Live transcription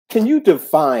Can you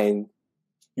define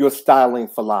your styling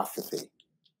philosophy?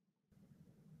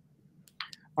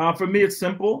 For me, it's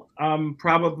simple.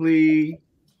 Probably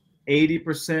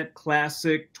 80%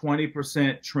 classic,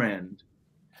 20% trend.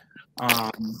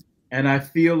 And I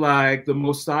feel like the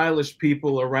most stylish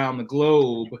people around the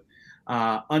globe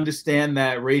understand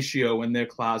that ratio in their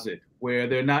closet, where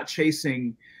they're not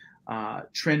chasing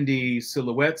trendy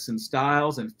silhouettes and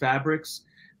styles and fabrics.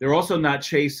 They're also not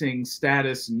chasing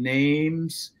status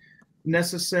names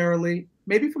necessarily,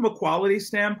 maybe from a quality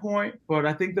standpoint, but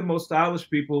I think the most stylish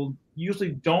people usually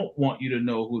don't want you to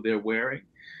know who they're wearing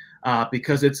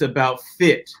because it's about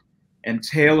fit and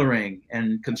tailoring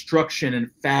and construction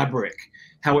and fabric,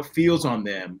 how it feels on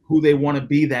them, who they want to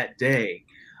be that day.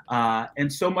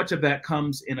 And so much of that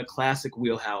comes in a classic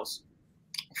wheelhouse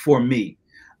for me.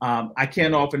 I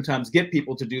can't oftentimes get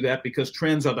people to do that because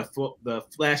trends are the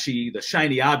flashy, the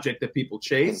shiny object that people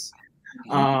chase.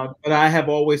 But I have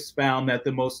always found that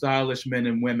the most stylish men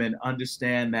and women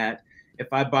understand that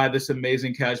if I buy this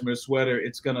amazing cashmere sweater,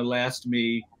 it's going to last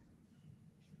me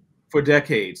for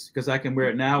decades because I can wear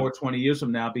it now or 20 years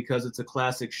from now because it's a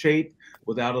classic shape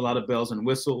without a lot of bells and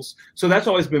whistles. So that's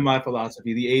always been my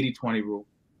philosophy, the 80-20 rule.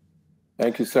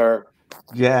 Thank you, sir.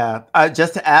 Yeah,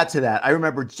 just to add to that, I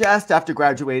remember just after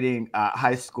graduating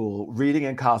high school, reading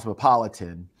in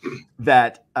Cosmopolitan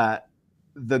that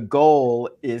the goal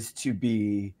is to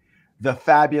be the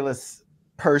fabulous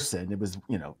person. It was,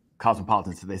 you know,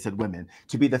 Cosmopolitan, so they said women,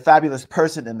 to be the fabulous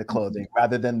person in the clothing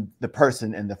rather than the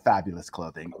person in the fabulous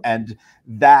clothing. And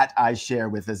that I share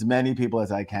with as many people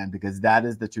as I can, because that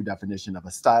is the true definition of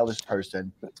a stylish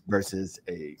person versus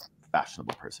a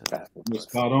fashionable person. You're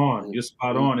spot on. You're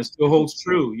spot on. It still holds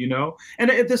true, you know?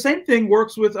 And the same thing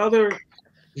works with other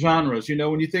genres. You know,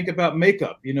 when you think about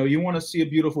makeup, you know, you want to see a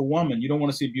beautiful woman. You don't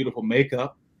want to see beautiful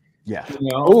makeup. Yeah. You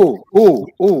know? Ooh.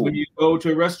 When you go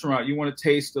to a restaurant, you want to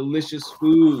taste delicious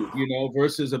food, you know,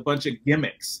 versus a bunch of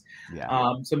gimmicks.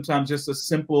 Yeah. Sometimes just a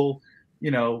simple,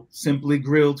 you know, simply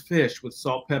grilled fish with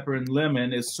salt, pepper, and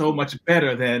lemon is so much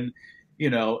better than, you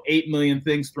know, 8 million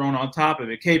things thrown on top of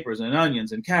it, capers and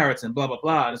onions and carrots and blah, blah,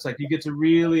 blah. And it's like you get to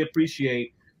really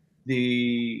appreciate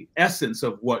the essence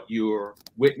of what you're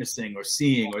witnessing or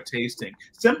seeing or tasting.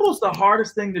 Simple is the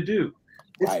hardest thing to do.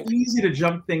 It's easy to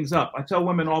jump things up. I tell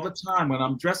women all the time when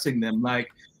I'm dressing them, like,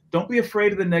 don't be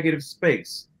afraid of the negative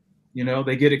space. You know,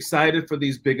 they get excited for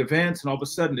these big events, and all of a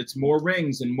sudden it's more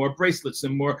rings and more bracelets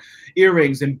and more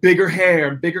earrings and bigger hair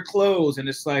and bigger clothes. And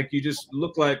it's like, you just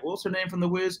look like, what's her name from The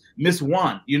Wiz? Miss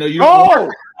One. You know, you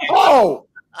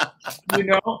you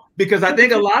know, because I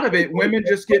think a lot of it, women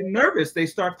just get nervous. They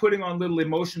start putting on little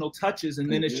emotional touches,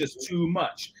 and then it's just too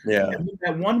much. Yeah. And then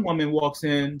that one woman walks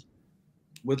in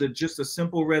with just a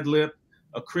simple red lip,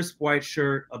 a crisp white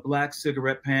shirt, a black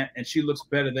cigarette pant, and she looks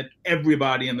better than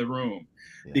everybody in the room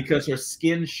because her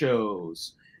skin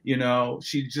shows. You know,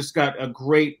 she just got a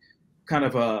great kind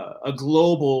of a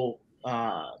global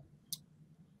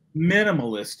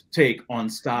minimalist take on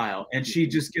style, and she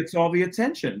just gets all the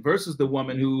attention versus the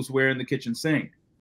woman who's wearing the kitchen sink.